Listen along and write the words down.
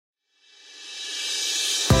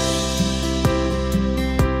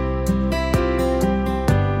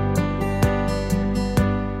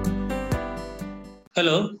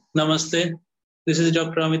Hello, Namaste. This is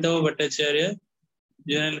Dr. Amitabh Bhattacharya,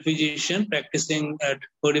 general physician practicing at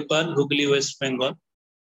Kodipal, Hooghly, West Bengal.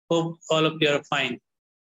 Hope all of you are fine.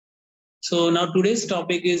 So now today's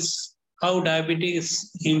topic is how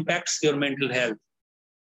diabetes impacts your mental health.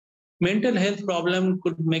 Mental health problem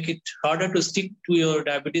could make it harder to stick to your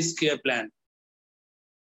diabetes care plan.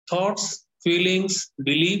 Thoughts, feelings,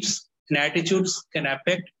 beliefs, and attitudes can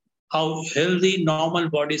affect how healthy normal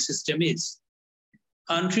body system is.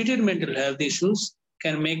 Untreated mental health issues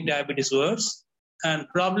can make diabetes worse, and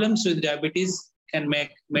problems with diabetes can make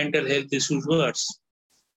mental health issues worse.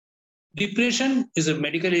 Depression is a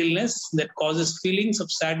medical illness that causes feelings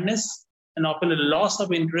of sadness and often a loss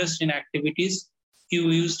of interest in activities you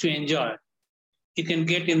used to enjoy. It can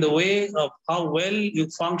get in the way of how well you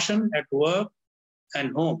function at work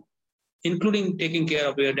and home, including taking care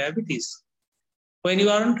of your diabetes. When you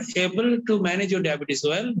aren't able to manage your diabetes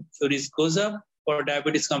well, your risk goes up for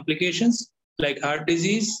diabetes complications like heart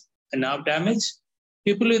disease and nerve damage.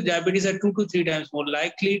 People with diabetes are 2 to 3 times more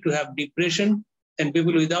likely to have depression than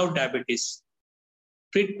people without diabetes.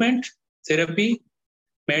 Treatment, therapy,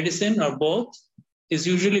 medicine, or both is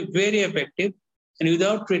usually very effective, and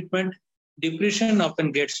without treatment, depression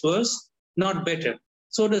often gets worse, not better.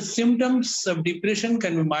 So the symptoms of depression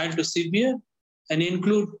can be mild to severe and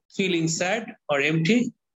include feeling sad or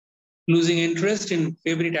empty, losing interest in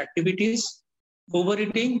favorite activities,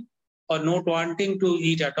 overeating or not wanting to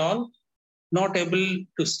eat at all, not able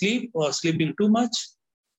to sleep or sleeping too much,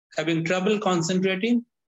 having trouble concentrating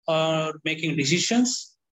or making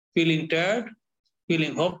decisions, feeling tired,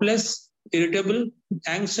 feeling hopeless, irritable,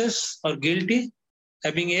 anxious or guilty,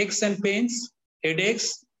 having aches and pains,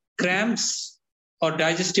 headaches, cramps or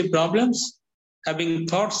digestive problems, having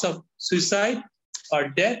thoughts of suicide or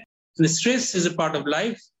death. And stress is a part of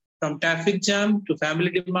life, from traffic jam to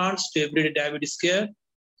family demands to everyday diabetes care.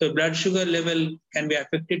 The blood sugar level can be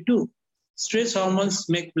affected too. Stress hormones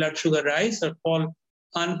make blood sugar rise or fall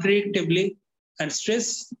unpredictably, and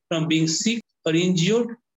stress from being sick or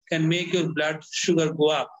injured can make your blood sugar go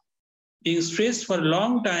up. Being stressed for a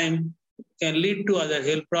long time can lead to other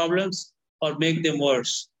health problems or make them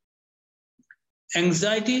worse.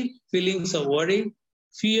 Anxiety, feelings of worry,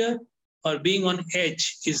 fear, or being on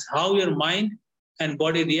edge is how your mind and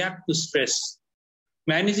body react to stress.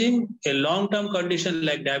 Managing a long-term condition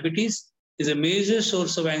like diabetes is a major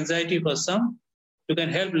source of anxiety for some. You can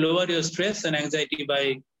help lower your stress and anxiety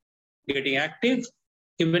by getting active.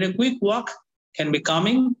 Even a quick walk can be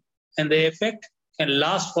calming, and the effect can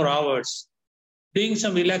last for hours. Doing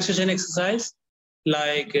some relaxation exercise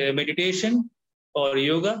like meditation or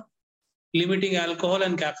yoga, limiting alcohol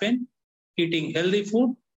and caffeine, eating healthy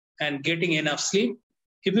food, and getting enough sleep.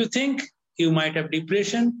 If you think you might have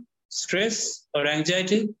depression, stress, or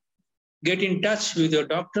anxiety, get in touch with your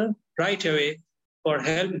doctor right away for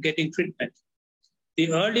help getting treatment.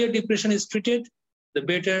 The earlier depression is treated, the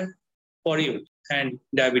better for you and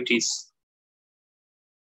diabetes.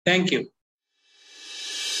 Thank you.